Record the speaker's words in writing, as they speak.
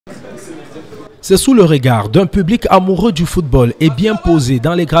C'est sous le regard d'un public amoureux du football et bien posé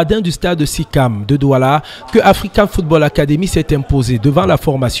dans les gradins du stade Sikam de Douala que African Football Academy s'est imposé devant la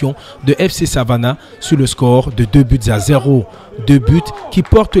formation de FC Savana sur le score de 2-0. 2 buts qui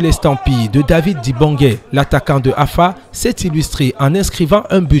portent l'estampille de David Dibongue. L'attaquant de AFA s'est illustré en inscrivant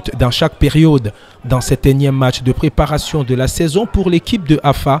un but dans chaque période. Dans cet énième match de préparation de la saison pour l'équipe de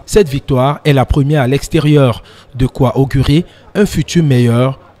AFA, cette victoire est la première à l'extérieur. De quoi augurer un futur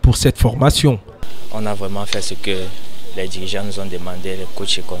meilleur pour cette formation. On a vraiment fait ce que les dirigeants nous ont demandé, les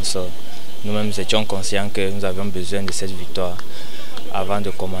coachs et consorts. Nous-mêmes étions conscients que nous avions besoin de cette victoire avant de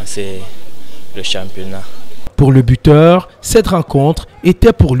commencer le championnat. Pour le buteur, cette rencontre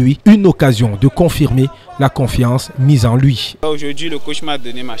était pour lui une occasion de confirmer la confiance mise en lui. Aujourd'hui, le coach m'a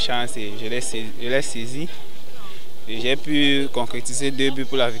donné ma chance et je l'ai saisi. J'ai pu concrétiser 2 buts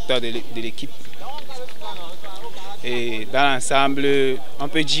pour la victoire de l'équipe. Et dans l'ensemble, on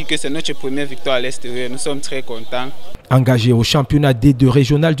peut dire que c'est notre première victoire à l'extérieur. Nous sommes très contents. Engagé au championnat D2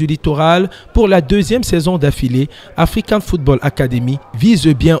 régional du littoral pour la 2e saison d'affilée, African Football Academy vise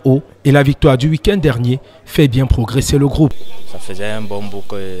bien haut et la victoire du week-end dernier fait bien progresser le groupe. Ça faisait un bon bout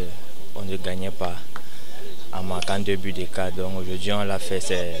qu'on ne gagnait pas en marquant 2 buts d'écart. Donc aujourd'hui on l'a fait,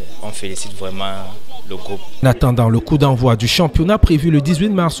 on félicite vraiment le groupe. En attendant le coup d'envoi du championnat prévu le 18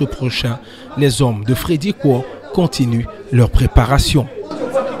 mars prochain, les hommes de Victoire continuent leur préparation.